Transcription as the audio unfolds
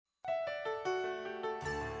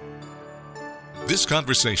This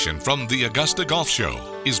conversation from the Augusta Golf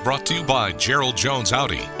Show is brought to you by Gerald Jones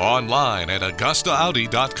Audi, online at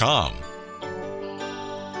AugustaAudi.com.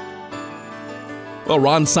 Well,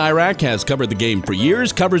 Ron Sirak has covered the game for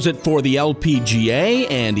years, covers it for the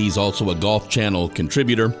LPGA, and he's also a Golf Channel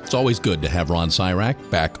contributor. It's always good to have Ron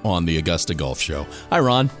Sirak back on the Augusta Golf Show. Hi,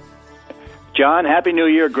 Ron. John, Happy New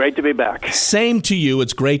Year. Great to be back. Same to you.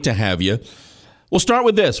 It's great to have you. We'll start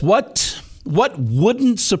with this. What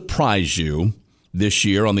wouldn't surprise you this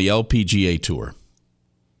year on the LPGA Tour?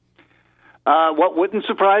 What wouldn't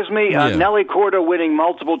surprise me? Nelly Korda winning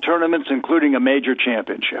multiple tournaments, including a major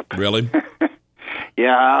championship. Really?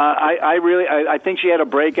 Yeah, I think she had a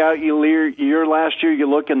breakout year last year. You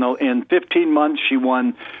look in 15 months, she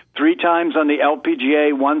won 3 times on the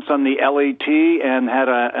LPGA, once on the LET, and had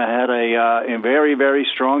a very, very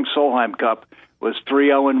strong Solheim Cup. Was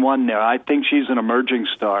 3-0-1 there. I think she's an emerging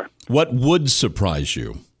star. What would surprise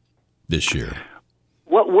you this year?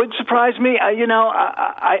 What would surprise me,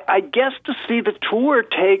 I guess to see the tour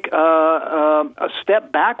take a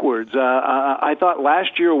step backwards. I thought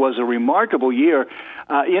last year was a remarkable year.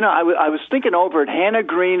 I was thinking over it. Hannah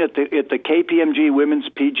Green at the KPMG Women's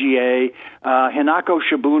PGA, Hinako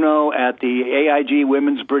Shibuno at the AIG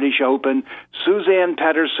Women's British Open, Suzanne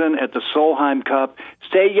Pedersen at the Solheim Cup,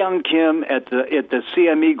 Se-Young Kim at the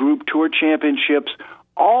CME Group Tour Championships,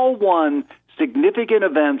 all won significant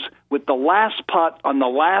events with the last putt on the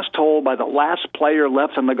last hole by the last player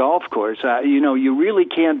left on the golf course. You really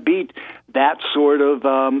can't beat that sort of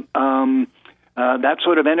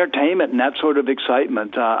entertainment and that sort of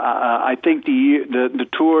excitement. I think the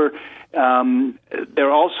tour.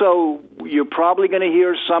 You're probably going to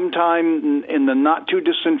hear sometime in the not too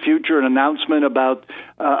distant future an announcement about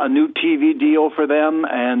a new TV deal for them,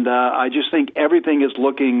 and I just think everything is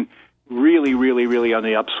looking really, really, really on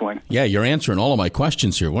the upswing. Yeah, you're answering all of my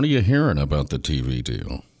questions here. What are you hearing about the TV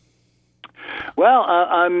deal? Well,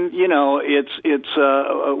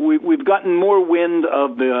 we've gotten more wind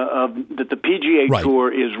of that the PGA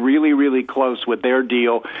Tour is really, really close with their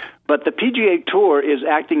deal, but the PGA Tour is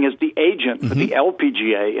acting as the agent for the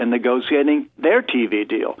LPGA and negotiating their TV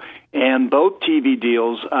deal. And both TV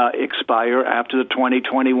deals expire after the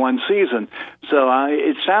 2021 season. So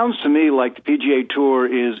it sounds to me like the PGA Tour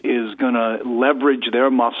is going to leverage their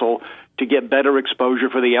muscle to get better exposure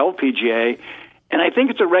for the LPGA. And I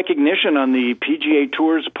think it's a recognition on the PGA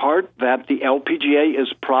Tour's part that the LPGA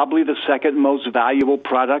is probably the second most valuable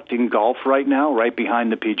product in golf right now, right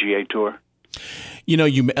behind the PGA Tour.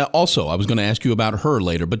 You also, I was going to ask you about her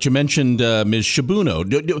later, but you mentioned Ms.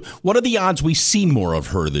 Shibuno. What are the odds we see more of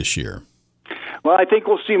her this year? Well, I think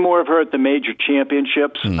we'll see more of her at the major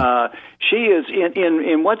championships. She is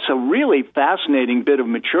in what's a really fascinating bit of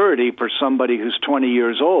maturity for somebody who's 20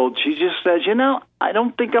 years old. She just says, I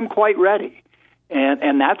don't think I'm quite ready.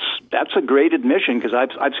 And that's a great admission, because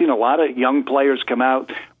I've seen a lot of young players come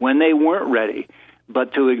out when they weren't ready.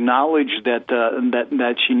 But to acknowledge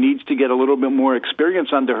that she needs to get a little bit more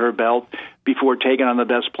experience under her belt before taking on the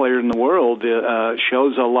best player in the world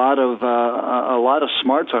shows a lot of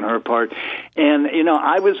smarts on her part. And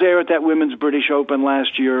I was there at that Women's British Open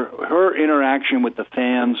last year. Her interaction with the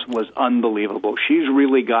fans was unbelievable. She's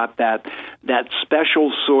really got that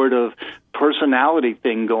special sort of personality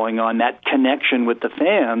thing going on, that connection with the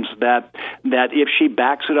fans that if she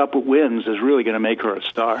backs it up with wins is really going to make her a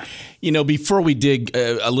star. Before we dig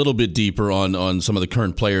a little bit deeper on some of the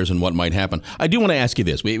current players and what might happen, I do want to ask you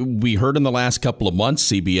this. We heard in the last couple of months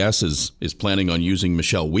CBS is planning on using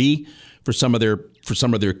Michelle Wie for some of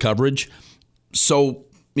their coverage. So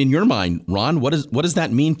in your mind, Ron, what does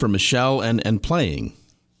that mean for Michelle and playing?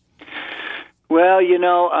 Well,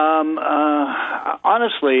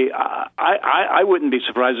 honestly, I wouldn't be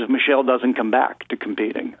surprised if Michelle doesn't come back to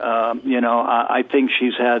competing. I think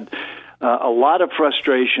she's had a lot of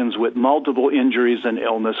frustrations with multiple injuries and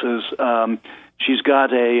illnesses. She's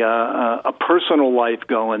got a personal life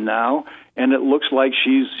going now, and it looks like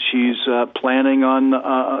she's planning on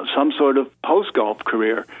some sort of post-golf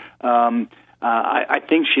career. I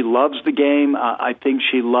think she loves the game. I think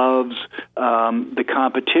she loves the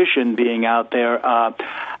competition being out there.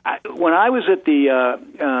 When I was at the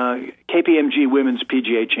KPMG Women's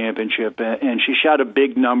PGA Championship, and she shot a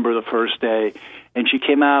big number the first day, and she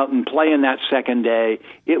came out and playing that second day,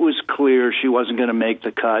 it was clear she wasn't going to make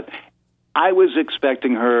the cut. I was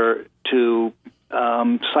expecting her to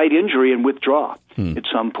cite injury and withdraw at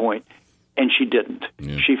some point, and she didn't.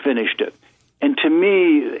 Yeah. She finished it. And to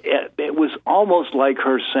me, it was almost like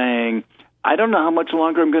her saying, I don't know how much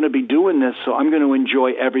longer I'm going to be doing this, so I'm going to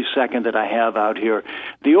enjoy every second that I have out here.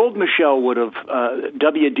 The old Michelle would have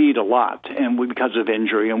WD'd a lot and because of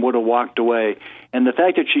injury and would have walked away. And the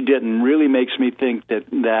fact that she didn't really makes me think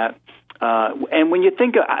that and when you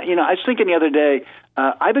think, I was thinking the other day,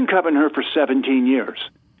 I've been covering her for 17 years.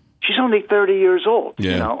 She's only 30 years old,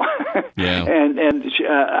 yeah. you know. Yeah.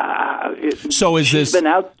 She's been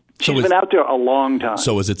out there a long time.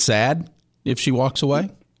 So is it sad if she walks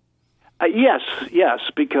away? Yes,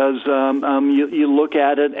 because you look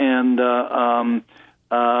at it, and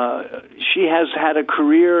she has had a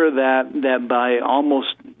career that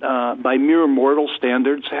by mere mortal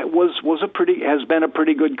standards has been a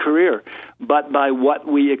pretty good career, but by what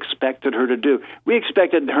we expected her to do, we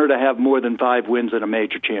expected her to have more than 5 wins at a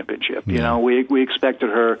major championship. You know, we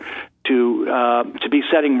expected her to be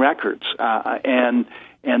setting records, and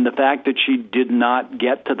the fact that she did not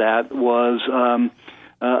get to that was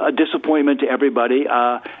a disappointment to everybody,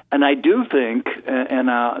 and I do think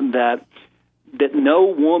that no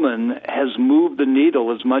woman has moved the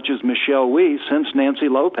needle as much as Michelle Wie since Nancy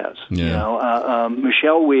Lopez. Yeah. You know,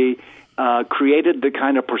 Michelle Wie created the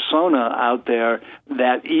kind of persona out there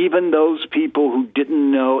that even those people who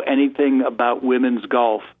didn't know anything about women's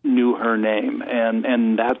golf knew her name,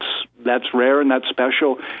 and that's rare and that's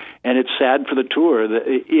special, and it's sad for the tour that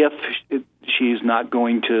if she's not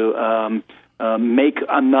going to make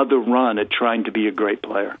another run at trying to be a great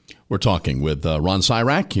player. We're talking with Ron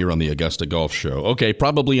Sirak here on the Augusta Golf Show. Okay,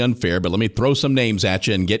 probably unfair, but let me throw some names at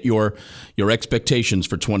you and get your expectations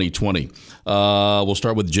for 2020. We'll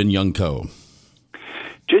start with Jin Young Ko.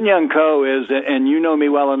 Jin Young Ko is, and you know me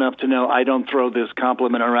well enough to know I don't throw this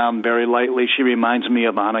compliment around very lightly. She reminds me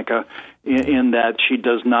of Annika in that she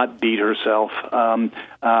does not beat herself.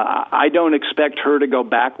 I don't expect her to go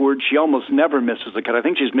backwards. She almost never misses a cut. I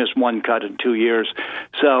think she's missed one cut in 2 years.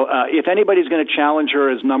 So if anybody's going to challenge her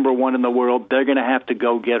as number one in the world, they're going to have to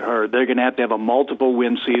go get her. They're going to have a multiple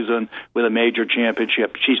win season with a major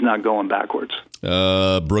championship. She's not going backwards.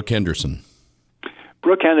 Brooke Henderson.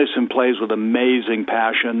 Brooke Henderson plays with amazing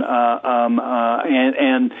passion,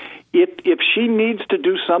 and if she needs to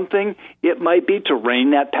do something, it might be to rein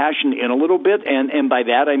that passion in a little bit, and by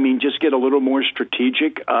that I mean just get a little more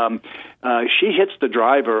strategic. She hits the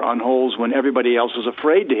driver on holes when everybody else is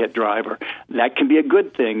afraid to hit driver. That can be a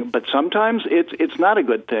good thing, but sometimes it's not a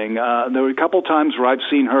good thing. There were a couple times where I've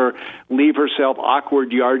seen her leave herself awkward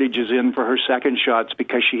yardages in for her second shots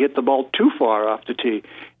because she hit the ball too far off the tee.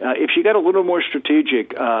 If she got a little more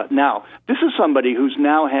strategic, now this is somebody who's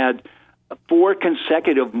now had 4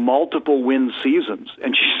 consecutive multiple win seasons,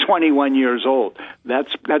 and she's 21 years old.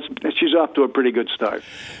 She's off to a pretty good start.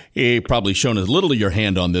 You've probably shown a little of your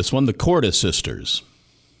hand on this one, the Korda sisters.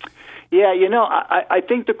 Yeah, I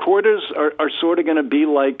think the Kordas are sort of going to be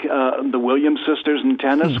like the Williams sisters in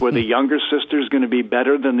tennis, where the younger sister is going to be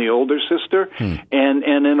better than the older sister. And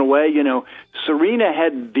in a way, Serena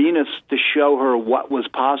had Venus to show her what was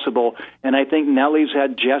possible, and I think Nellie's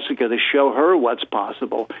had Jessica to show her what's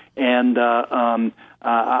possible. And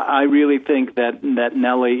I really think that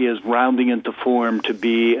Nellie is rounding into form to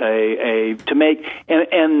be to make.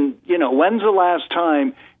 And when's the last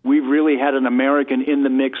time we've really had an American in the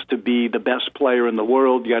mix to be the best player in the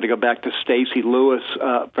world? You got to go back to Stacey Lewis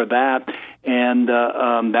for that, and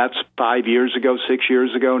that's 5 years ago, 6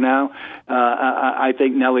 years ago now. I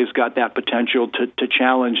think Nellie's got that potential to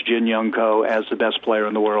challenge Jin Young Ko as the best player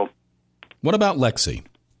in the world. What about Lexi?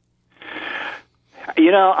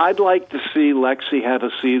 I'd like to see Lexi have a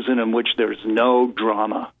season in which there's no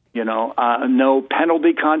drama. No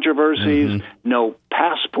penalty controversies, no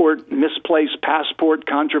misplaced passport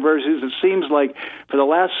controversies. It seems like for the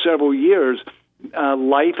last several years,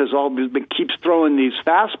 life keeps throwing these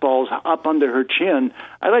fastballs up under her chin.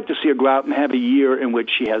 I'd like to see her go out and have a year in which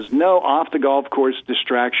she has no off-the-golf course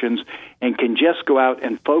distractions and can just go out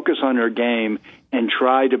and focus on her game and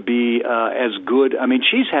try to be as good. I mean,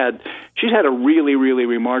 she's had a really, really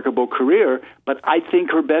remarkable career, but I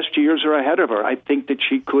think her best years are ahead of her. I think that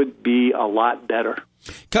she could be a lot better.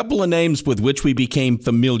 Couple of names with which we became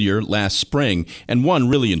familiar last spring, and one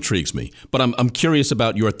really intrigues me. But I'm curious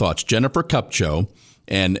about your thoughts. Jennifer Kupcho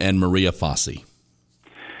and Maria Fassi.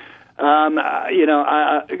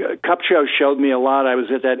 Kupcho showed me a lot. I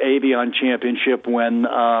was at that Avion Championship when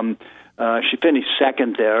she finished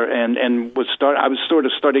second there, and I was sort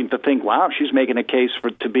of starting to think, wow, she's making a case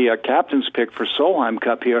to be a captain's pick for Solheim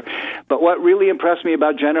Cup here. But what really impressed me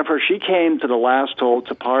about Jennifer, she came to the last hole,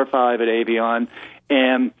 to par 5 at Avion,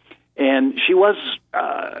 and she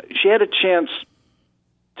had a chance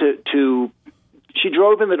to she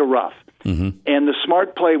drove into the rough. And the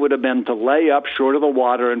smart play would have been to lay up short of the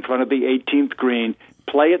water in front of the 18th green,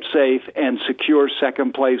 play it safe, and secure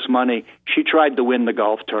second-place money. She tried to win the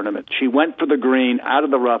golf tournament. She went for the green, out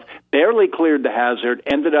of the rough, barely cleared the hazard,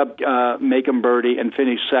 ended up making birdie, and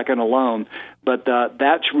finished second alone. But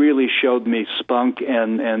that's really showed me spunk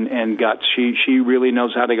and guts. She really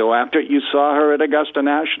knows how to go after it. You saw her at Augusta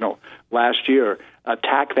National last year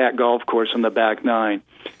attack that golf course in the back nine.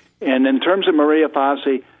 And in terms of Maria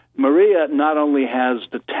Fassi, Maria not only has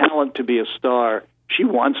the talent to be a star, she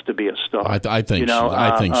wants to be a star. I think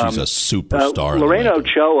she's a superstar. Lorena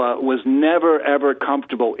Ochoa was never, ever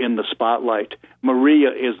comfortable in the spotlight.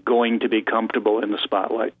 Maria is going to be comfortable in the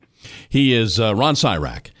spotlight. He is Ron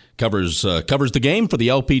Sirak. Covers the game for the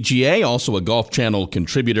LPGA, also a Golf Channel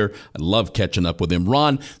contributor. I love catching up with him.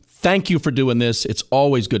 Ron, thank you for doing this. It's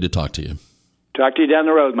always good to talk to you. Talk to you down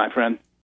the road, my friend.